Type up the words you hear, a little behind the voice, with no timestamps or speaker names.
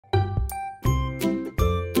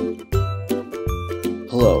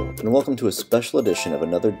Hello, and welcome to a special edition of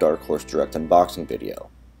another Dark Horse Direct unboxing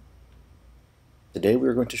video. Today we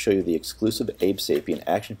are going to show you the exclusive Abe Sapien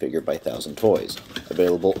Action Figure by 1000 Toys,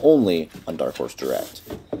 available only on Dark Horse Direct.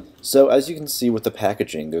 So as you can see with the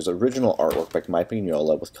packaging, there's original artwork by Mike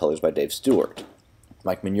Mignola with colors by Dave Stewart.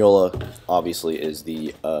 Mike Mignola obviously is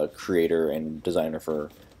the creator and designer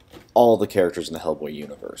for all the characters in the Hellboy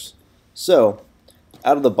universe. So,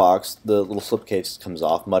 out of the box, the little slipcase comes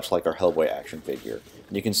off, much like our Hellboy action figure.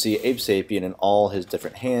 And you can see Abe Sapien in all his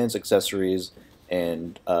different hands, accessories,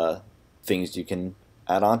 and things you can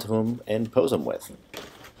add onto him and pose him with.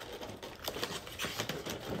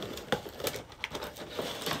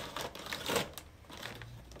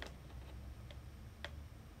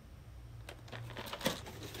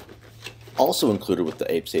 Also included with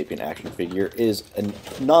the Abe Sapien action figure is a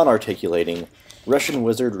non-articulating Russian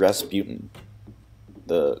wizard Rasputin,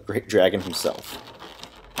 the great dragon himself.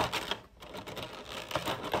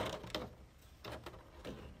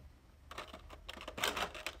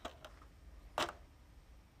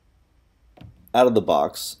 Out of the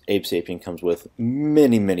box, Abe Sapien comes with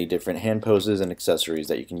many different hand poses and accessories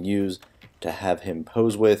that you can use to have him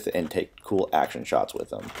pose with and take cool action shots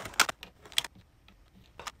with him.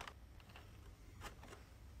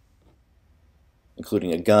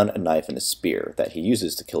 Including a gun, a knife, and a spear that he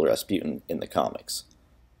uses to kill Rasputin in the comics.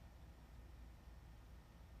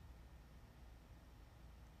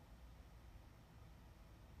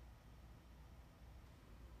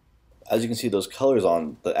 As you can see, those colors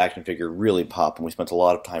on the action figure really pop, and we spent a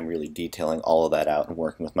lot of time really detailing all of that out and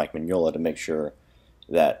working with Mike Mignola to make sure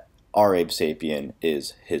that our Abe Sapien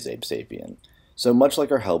is his Abe Sapien. So much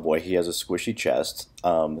like our Hellboy, he has a squishy chest.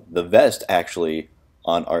 The vest actually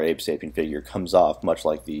on our Abe Sapien figure comes off much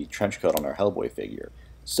like the trench coat on our Hellboy figure.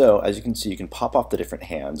 So as you can see, you can pop off the different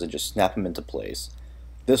hands and just snap them into place.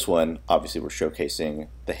 This one, obviously we're showcasing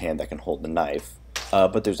the hand that can hold the knife.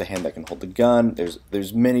 But there's a hand that can hold the gun.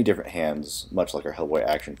 There's many different hands, much like our Hellboy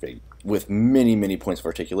action fig, with many points of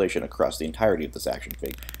articulation across the entirety of this action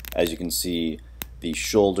fig. As you can see, the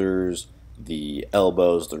shoulders, the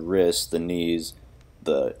elbows, the wrists, the knees,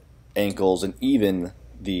 the ankles, and even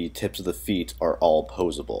the tips of the feet are all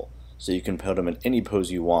posable. So you can put them in any pose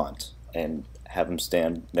you want and have them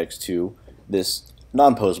stand next to this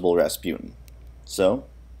non-posable Rasputin. So,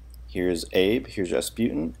 here's Abe, here's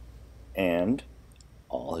Rasputin, and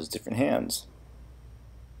all his different hands.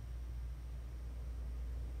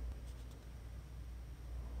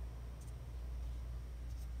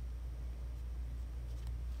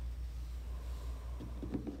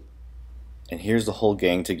 And here's the whole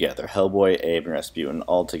gang together, Hellboy, Abe, and Rasputin,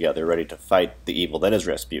 all together, ready to fight the evil that is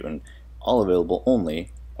Rasputin, all available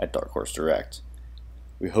only at Dark Horse Direct.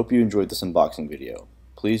 We hope you enjoyed this unboxing video.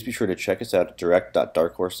 Please be sure to check us out at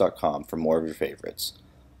direct.darkhorse.com for more of your favorites.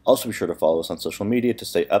 Also be sure to follow us on social media to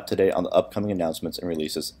stay up to date on the upcoming announcements and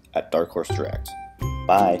releases at Dark Horse Direct.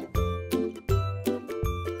 Bye!